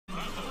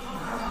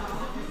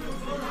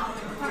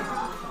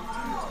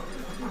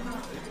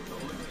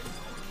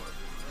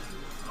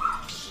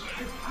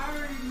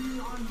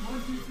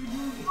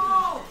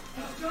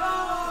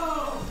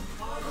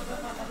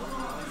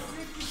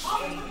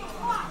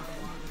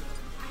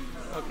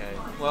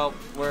Well,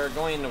 we're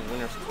going into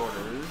winner's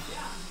quarters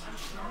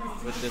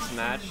with this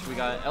match. We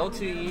got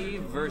L2E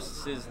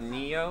versus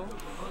Neo.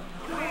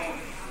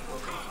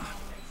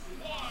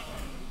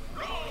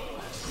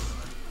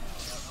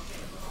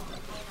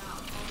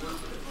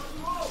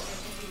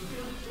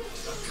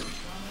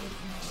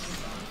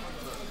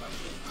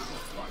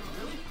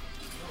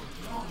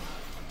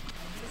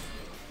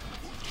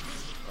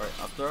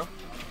 Alright, up throw.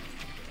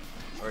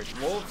 Alright,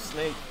 Wolf,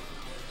 Snake.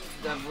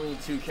 Definitely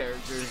two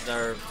characters that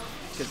are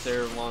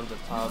considered one of the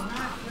top.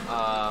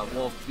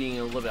 Wolf being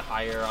a little bit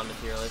higher on the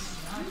tier list.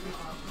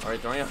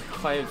 Alright, throwing out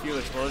quite a few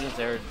explosions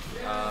there.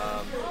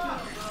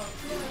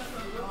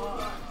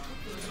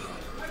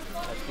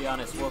 Let's be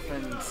honest, Wolf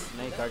and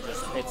Snake are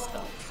just pit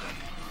stops.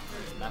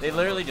 They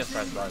literally just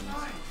press buttons.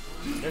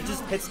 They're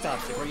just pit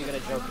stops before you get a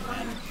joke,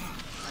 man.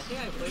 I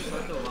think I played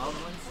both the wild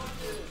ones.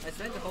 I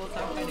spent the whole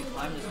time trying to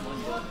climb this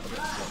one build.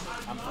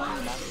 I'm playing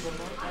the master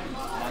mode, and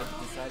I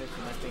decided to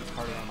make things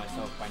harder on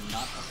myself by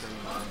not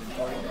upgrading my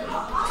inventory. And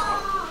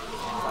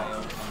by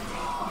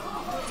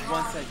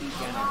once I beat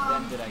Gannon,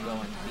 then did I go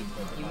and beat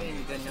the. You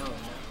mean you good know?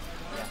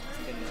 Yeah,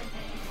 Good know.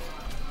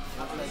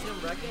 Still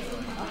bracket?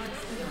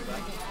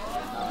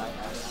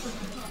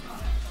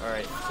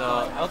 Alright,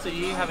 so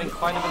L2E having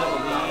quite a bit of a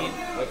lead.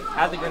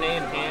 Had the grenade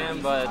in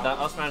hand, but that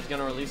up smash is going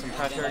to release some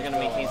pressure, going to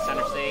maintain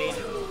center stage.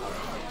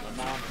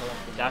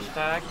 Dash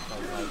attack.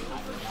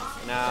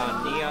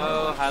 Now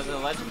Neo has a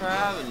ledge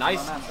grab.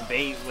 Nice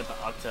bait with the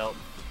up tilt.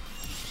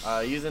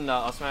 Using the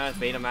up smash,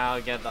 bait him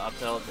out, get the up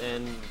tilt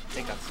in,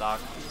 take that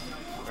stock.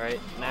 Alright,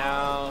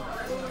 now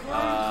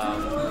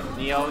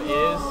Neo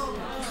is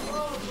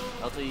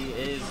L2E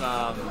is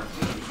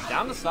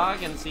down the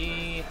stock and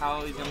see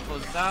how he's going to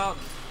close this out.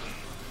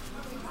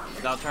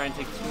 Without trying to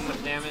take too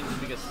much damage,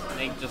 because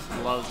Snake just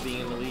loves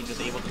being in the lead,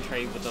 just able to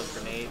trade with those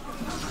grenades.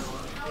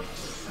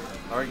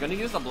 Alright, gonna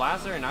use the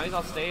blaster, and now he's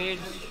off stage.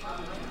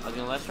 I was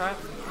gonna let's try.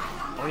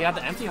 Oh, he had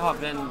the empty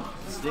hop and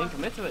just didn't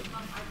commit to it.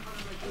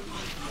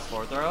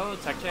 Forward throw,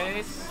 tech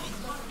chase.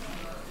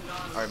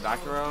 Alright,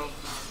 back throw.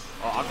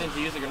 Oh, opting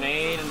to use a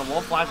grenade, and the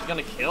wolf flash is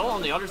gonna kill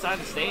on the other side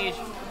of the stage.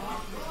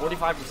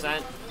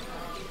 45%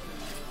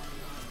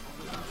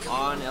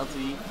 on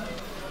L2E.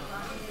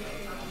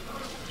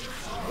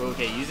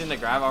 Okay, using the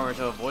grab armor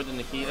to avoid the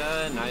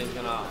Nikita, now he's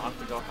gonna opt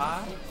to go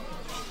high.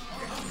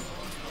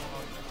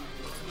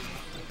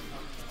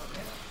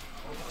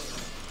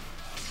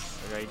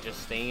 Alright,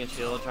 just staying in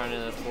shield, trying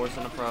to force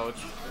an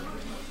approach.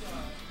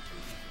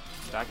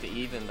 Back to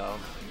even though.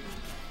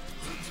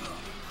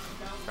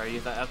 Try to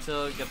use that F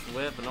tilt, gets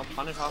whip, but no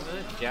punish off of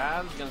it.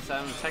 Jab's gonna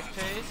set him tech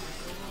chase.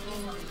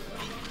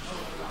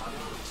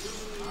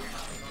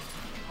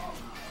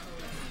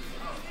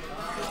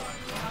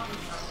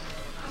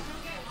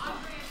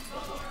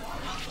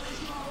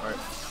 Alright,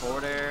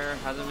 forward air,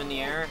 has him in the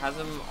air, has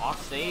him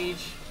off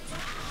stage.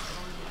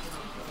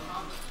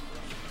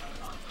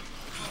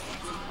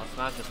 Up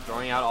smash just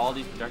throwing out all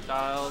these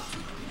projectiles.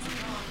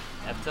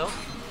 F tilt,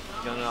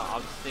 going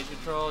off stage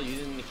control,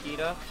 using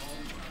Nikita.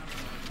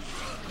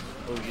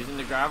 Oh, using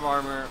the grab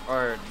armor,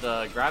 or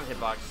the grab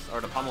hitbox,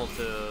 or the pummel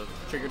to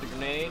trigger the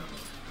grenade.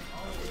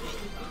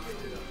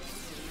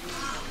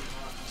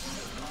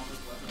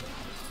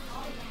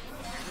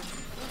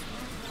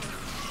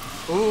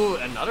 Ooh,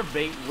 another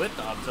bait with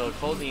the up tilt,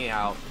 closing it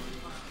out.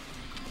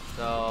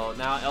 So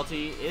now LT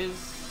is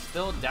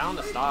still down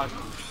to stock.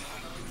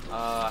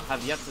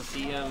 Have yet to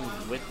see him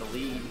with the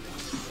lead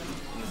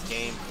in this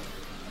game.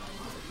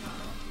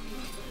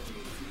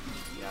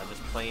 Yeah,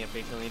 just playing it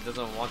patiently.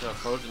 Doesn't want to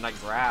approach and like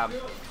grab.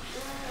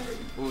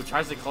 Ooh,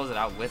 tries to close it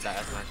out with that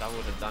S-Mash. That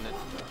would have done it.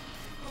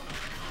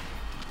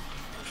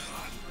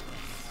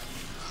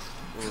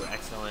 Ooh,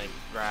 excellent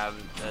grab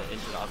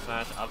into the up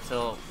smash. Up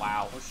tilt,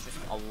 wow,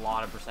 a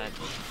lot of percent.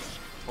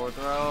 Forward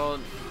throw.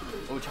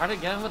 Ooh, try to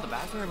get him with the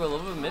back air, but a little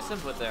bit of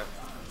misinput there.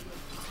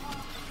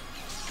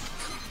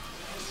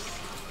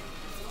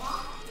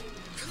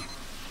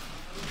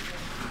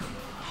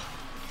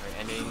 Alright,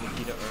 ending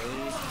Nikita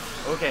early.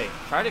 Okay,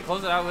 try to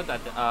close it out with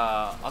that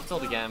up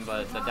tilt again,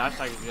 but the dash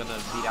attack is gonna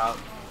beat out.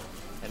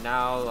 And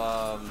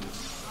now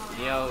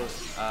Neo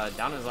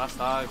down his last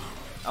stock.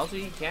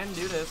 LT can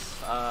do this.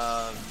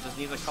 Just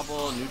needs a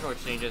couple neutral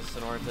exchanges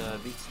in order to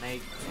beat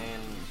Snake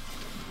and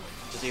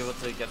just be able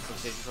to get some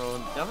stage control.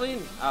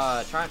 Definitely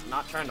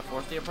not trying to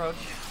force the approach.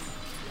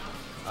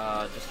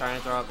 Just trying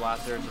to throw out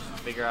blaster, just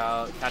figure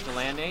out catch a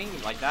landing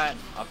like that.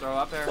 Up throw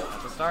up there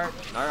at the start.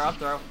 Another up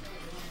throw.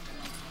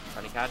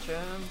 Trying to catch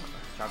him.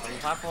 Drop on the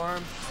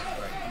platform.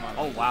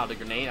 Oh wow, the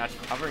grenade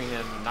actually covering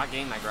him, not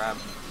getting that grab.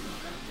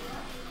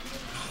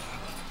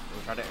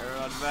 We'll try to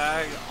arrow out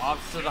back,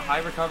 off to the high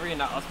recovery, and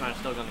that up smash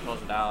still gonna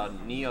close it out.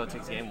 Neo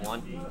takes game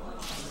one.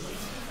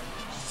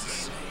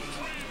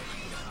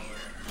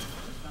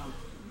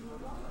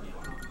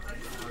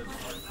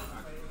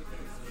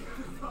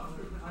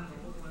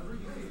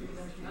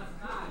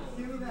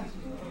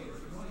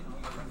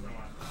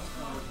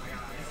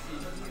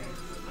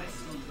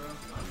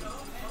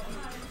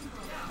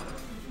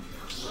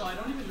 I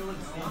don't even know what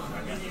the stage is.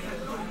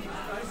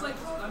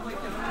 I'm like,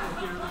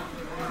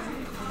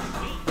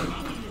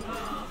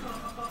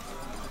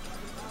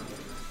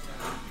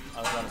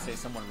 say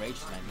someone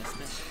raged and I missed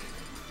it.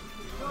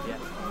 Yeah.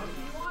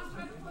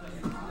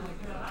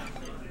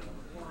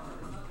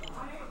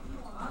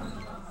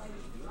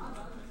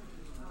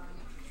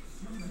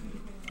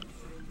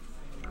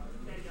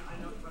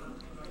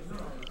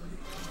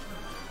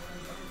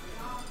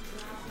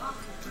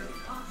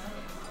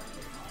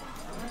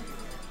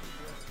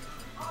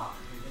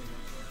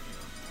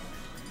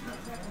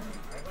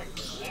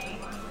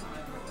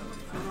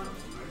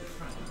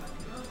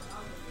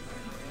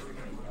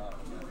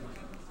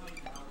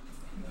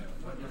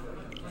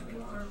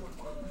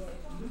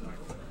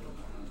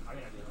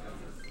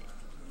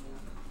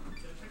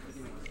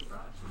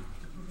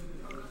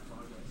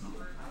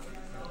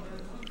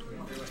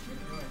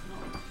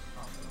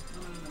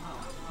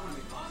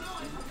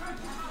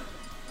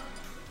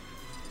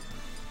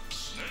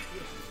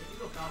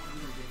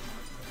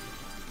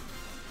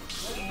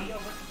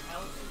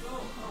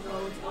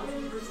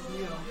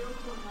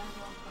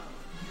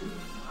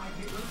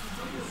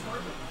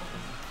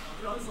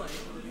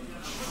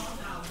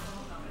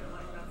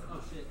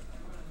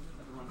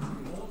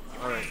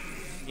 Alright,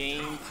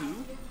 game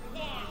 2.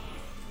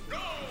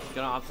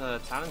 Gonna opt to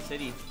Town and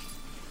City.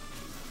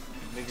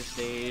 Bigger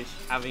stage,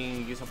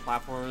 having use of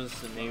platforms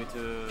maybe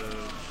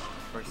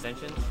for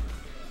extensions.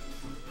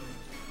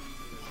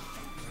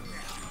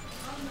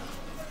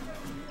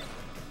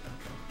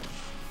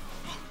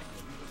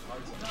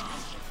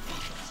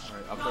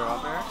 Alright, up there,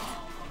 up there.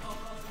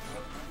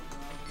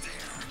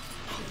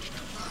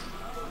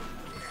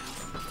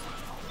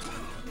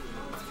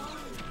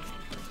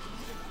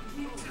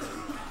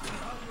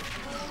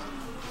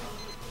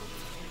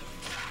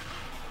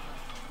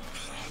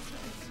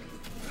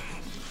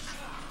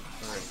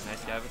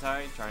 Nice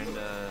Avatar, trying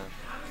to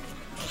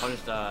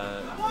punish the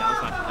down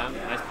smash attempt.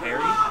 Nice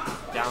parry.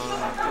 Down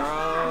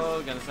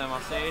throw, gonna send him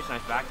off stage.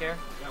 Nice back air.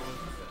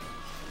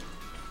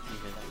 You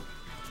hear that?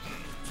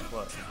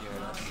 What? You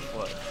heard that?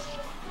 What?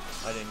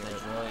 I didn't hear The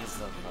it. joys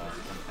of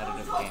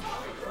competitive gaming.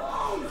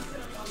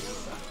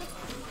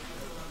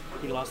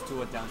 He lost to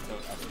a down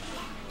tilt S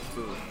smash.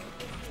 Ooh.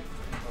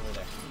 Over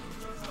there.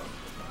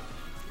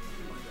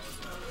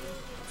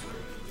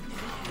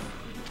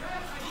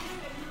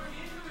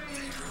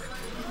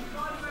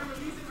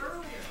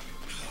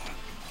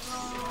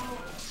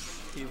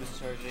 He was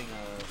charging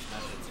a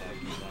smash attack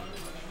and then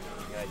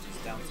the guy just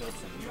down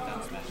tilts and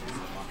down smashes him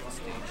off the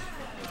stage.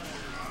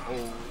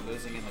 Oh,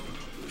 losing him again.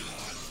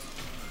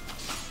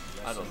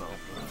 I don't know.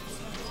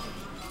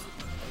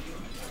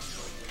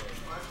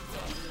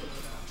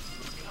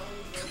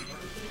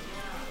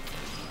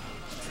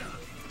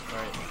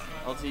 Alright,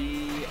 LT.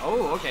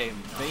 Oh, okay.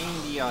 Being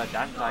the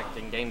dash attack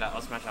and getting that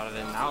up smash out of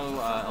it. Now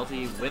LT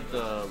with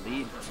the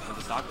lead, with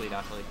the stock lead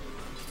actually.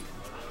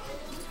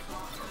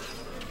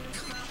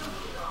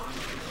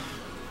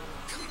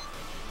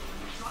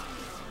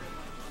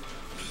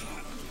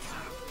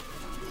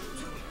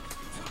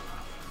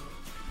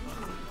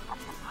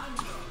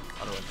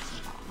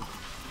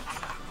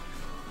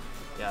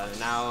 Yeah,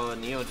 now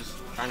Neo just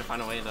trying to find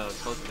a way to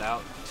close it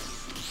out.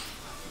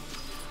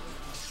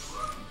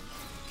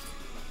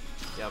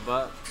 Yeah,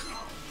 but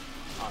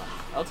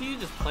LTE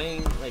just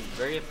playing like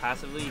very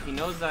passively. He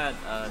knows that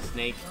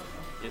Snake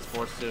is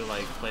forced to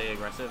like play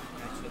aggressive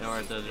in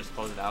order to just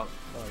close it out.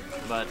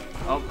 But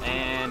oh,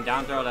 and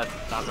down throw, that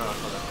down throw. No,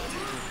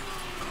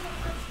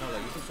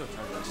 like you can still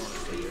charge that more.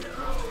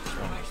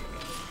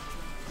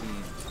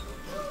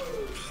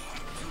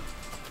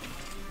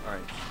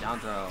 Alright, down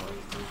throw.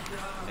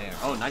 Nair.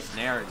 Oh, nice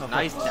nair.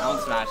 Nice down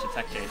smash to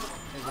tech chase.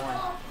 Hey Warren,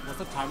 what's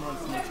the timer on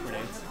Snake's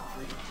grenades?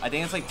 I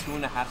think it's like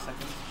 2.5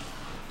 seconds.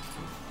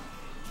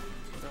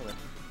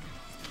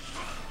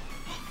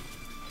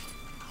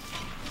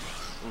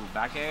 Ooh,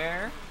 back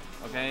air.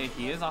 Okay,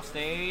 he is off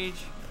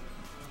stage.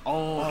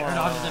 Oh, air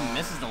dodges and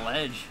misses the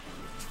ledge.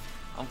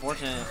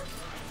 Unfortunate.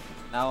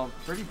 Now,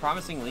 pretty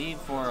promising lead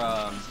for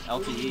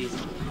LTE.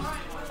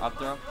 Up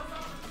throw.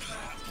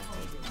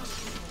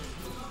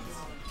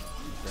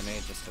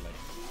 Grenade just to like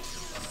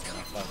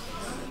snuff out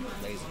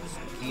the lasers.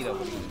 Keto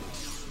would be.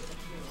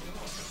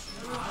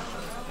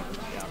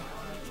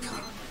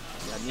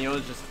 Yeah, Neo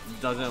just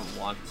doesn't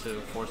want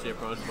to force the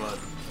approach, but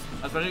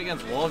especially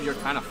against Wolf, you're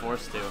kind of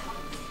forced to.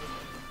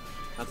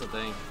 That's the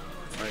thing.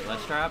 Alright,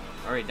 ledge trap.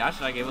 Alright, dash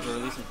attack able to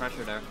release some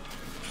pressure there.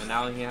 And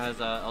now he has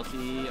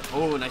LTE.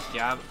 Oh, nice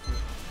jab.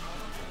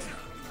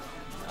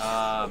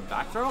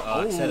 Back throw?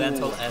 Oh,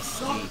 Accidental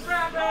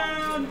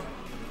SD.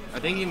 I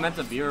think he meant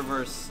to B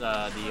reverse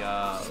no.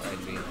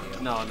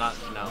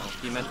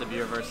 He meant to B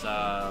reverse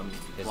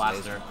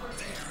blaster.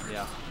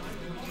 Yeah.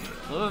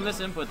 A little bit of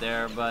misinput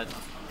there, but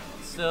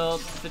still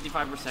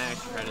 55%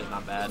 extra credit is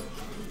not bad.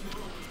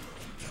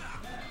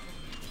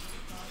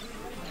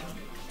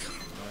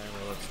 Alright,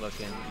 well it's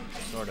looking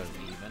sort of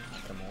even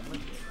at the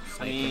moment.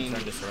 I mean, can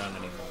turn this around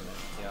any moment.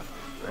 Yeah.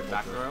 Right,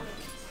 back throw.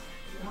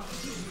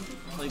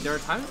 Like there are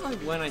times like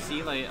when I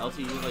see like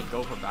LTE like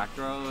go for back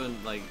throw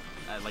and like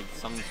at like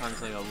sometimes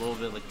like a little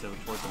bit like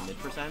towards the mid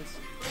percents,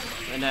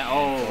 and then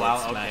oh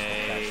wow,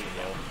 okay.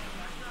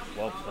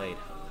 Well played.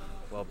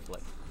 Well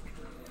played.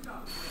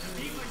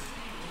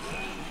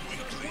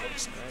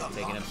 Alright,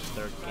 taking him to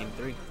third, game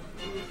 3.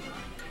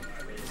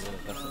 Is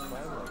it best of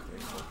 5 or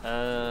 3?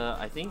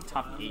 I think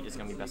top 8 is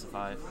gonna be best of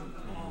 5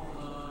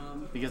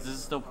 because this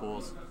is still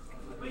pools.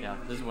 Yeah,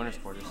 this is winners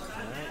quarters.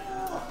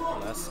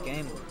 Alright, last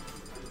game.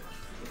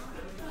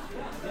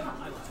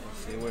 Let's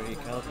see where he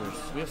counters.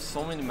 We have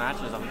so many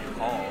matches that we can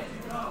call.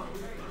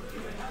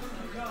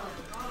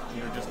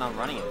 You're just not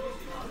running it.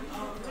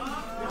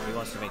 He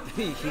wants to make.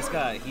 He's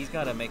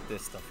got to make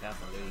this stuff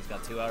happen. Dude. He's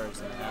got 2 hours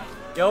and a half.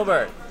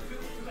 Gilbert.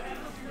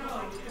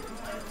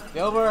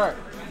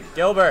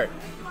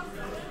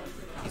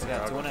 He's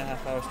got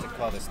 2.5 hours to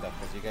call this stuff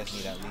because you guys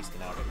need at least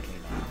an hour to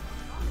clean up.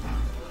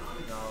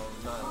 No,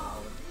 not an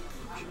hour.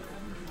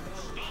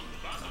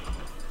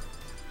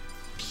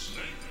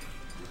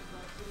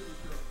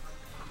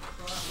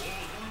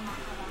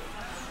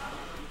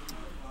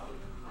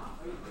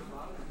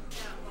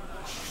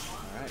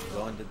 Alright,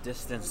 going the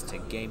distance to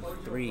game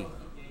 3.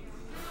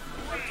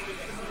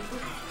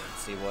 Let's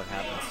see what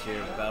happens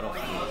here.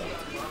 Battlefield.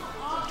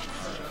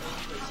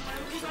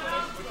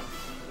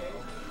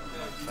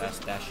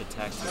 Fast dash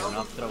attack to an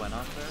up throw and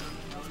up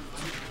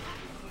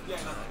there.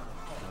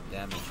 No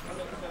damage.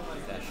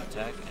 Dash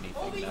attack,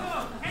 anything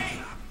now.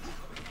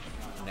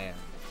 Nair.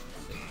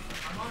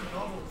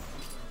 Oh,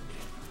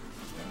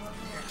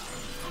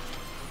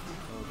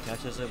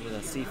 catches it with a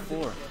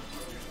C4.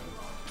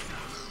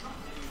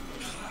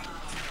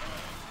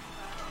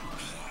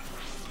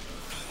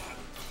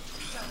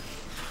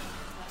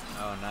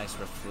 Oh, nice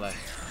reflect.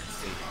 Let's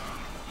see.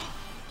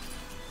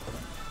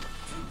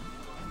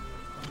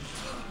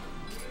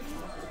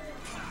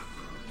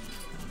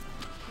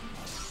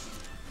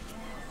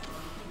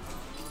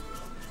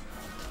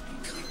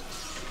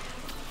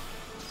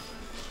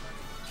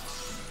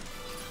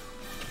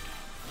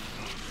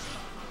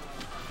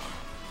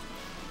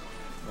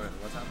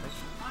 What's happening?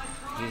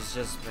 He's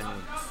just been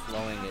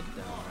slowing it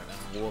down right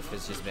now. Wolf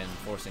has just been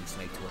forcing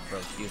Snake to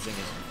approach using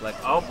his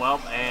reflector. Oh,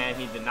 well, and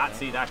he did not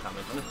see that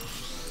coming.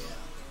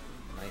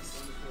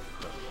 Nice.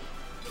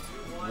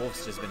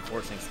 Wolf's just been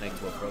forcing Snake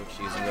to approach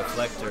using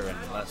reflector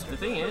and Lester. The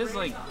thing is,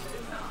 like,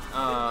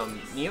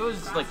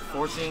 Neo's like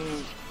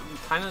forcing,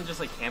 kind of just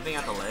like camping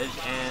at the ledge,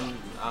 and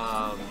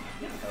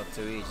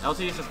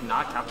L2E is just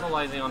not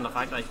capitalizing on the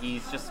fact that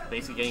he's just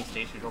basically getting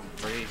stage control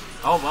for free.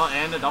 Oh well,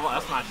 and a double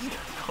S smash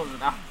closes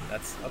it out.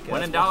 That's okay.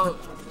 When in doubt,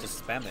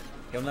 just spam it.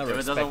 He'll never. If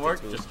it doesn't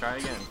work, just try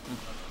again.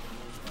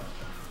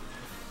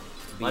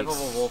 Life of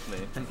a wolf,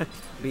 man.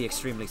 Be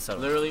extremely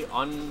subtle. Literally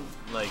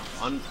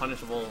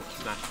unpunishable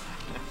smash.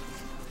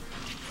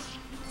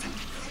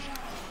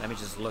 Let me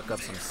just look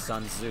up some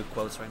Sun Tzu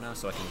quotes right now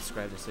so I can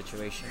describe the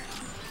situation.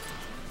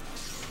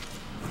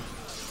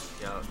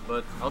 Yeah,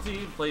 but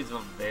L2E plays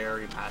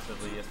very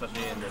passively,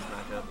 especially in this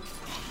matchup.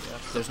 Yeah.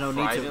 There's no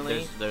need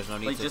to. There's no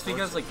need like, to. Just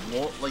because like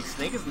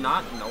Snake is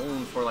not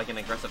known for like an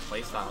aggressive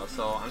playstyle,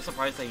 so I'm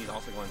surprised that he's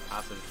also going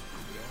passive.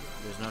 Yeah.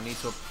 There's no need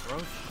to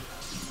approach.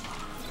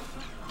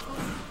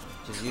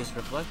 Just use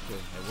reflector.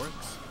 It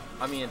works.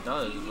 I mean, it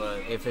does,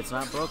 but if it's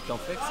not broke,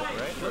 don't fix it,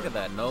 right? Look at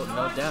that. No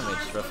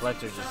damage.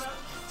 Reflector just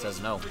says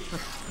no.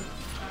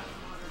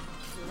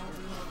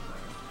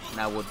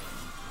 Now would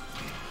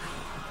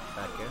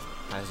back here.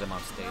 Has him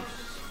off stage.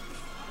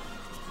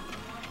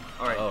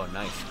 Alright. Oh,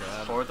 nice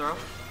grab. Forward throw.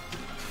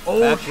 Oh,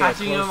 back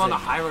catching him on the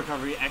high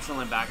recovery.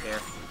 Excellent back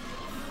air.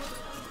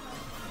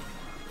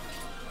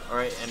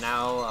 Alright, and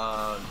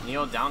now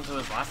Neo down to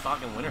his last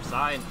stock and winner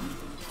side.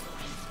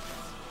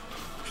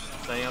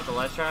 Setting up the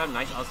ledge trap.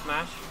 Nice up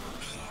smash.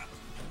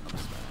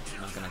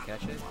 Not gonna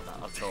catch it.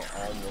 Up throw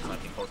almost, I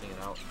think, poking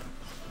it out.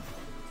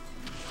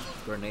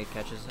 Grenade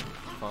catches him.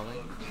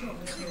 Falling.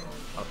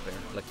 Up there.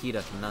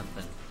 Lakita,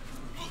 nothing.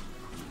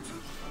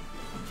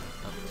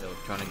 Up tilt,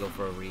 trying to go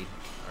for a read.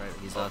 Alright,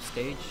 he's off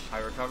stage.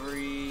 High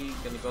recovery,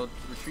 gonna go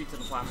retreat to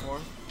the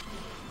platform.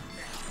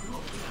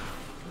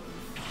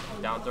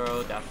 Down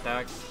throw, dash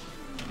attacks.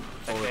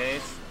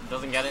 Base,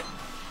 doesn't get it.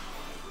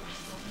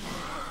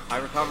 High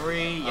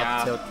recovery,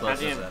 yeah.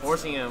 Catching him,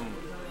 forcing him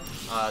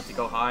to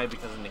go high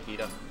because of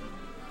Nikita.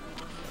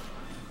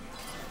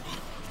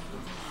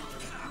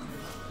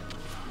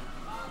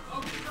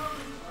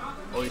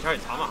 Oh, he tried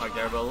to tomahawk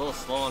there, but a little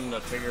slow on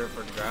the trigger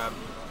for the grab.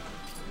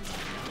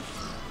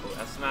 Oh,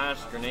 F smash,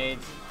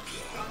 grenades.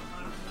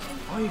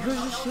 Oh, you could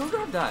just shield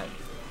grab that.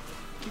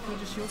 You could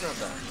just shield grab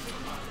that.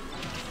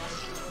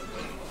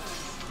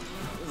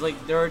 It's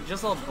like there are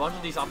just a bunch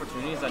of these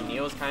opportunities that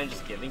Neo's kind of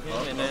just giving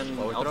him, and then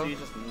L2E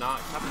just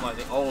not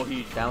capitalizing. Oh,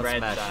 he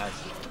read that.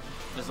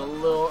 Just a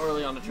little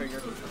early on the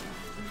trigger.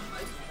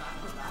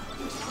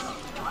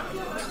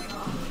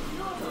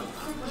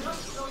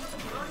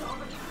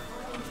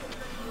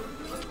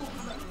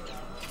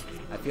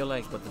 I feel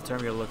like what the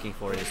term you're looking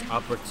for is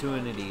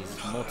opportunities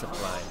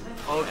multiplied.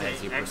 Okay,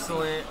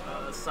 excellent.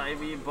 Side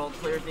B, both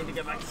players need to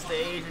get back to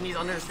stage, and he's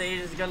under the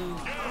stage. He's gonna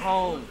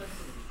home.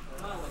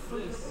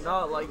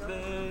 Not like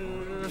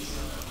this.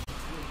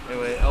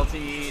 Anyway,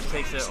 L2E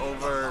takes it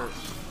over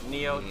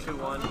Neo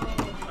 2-1.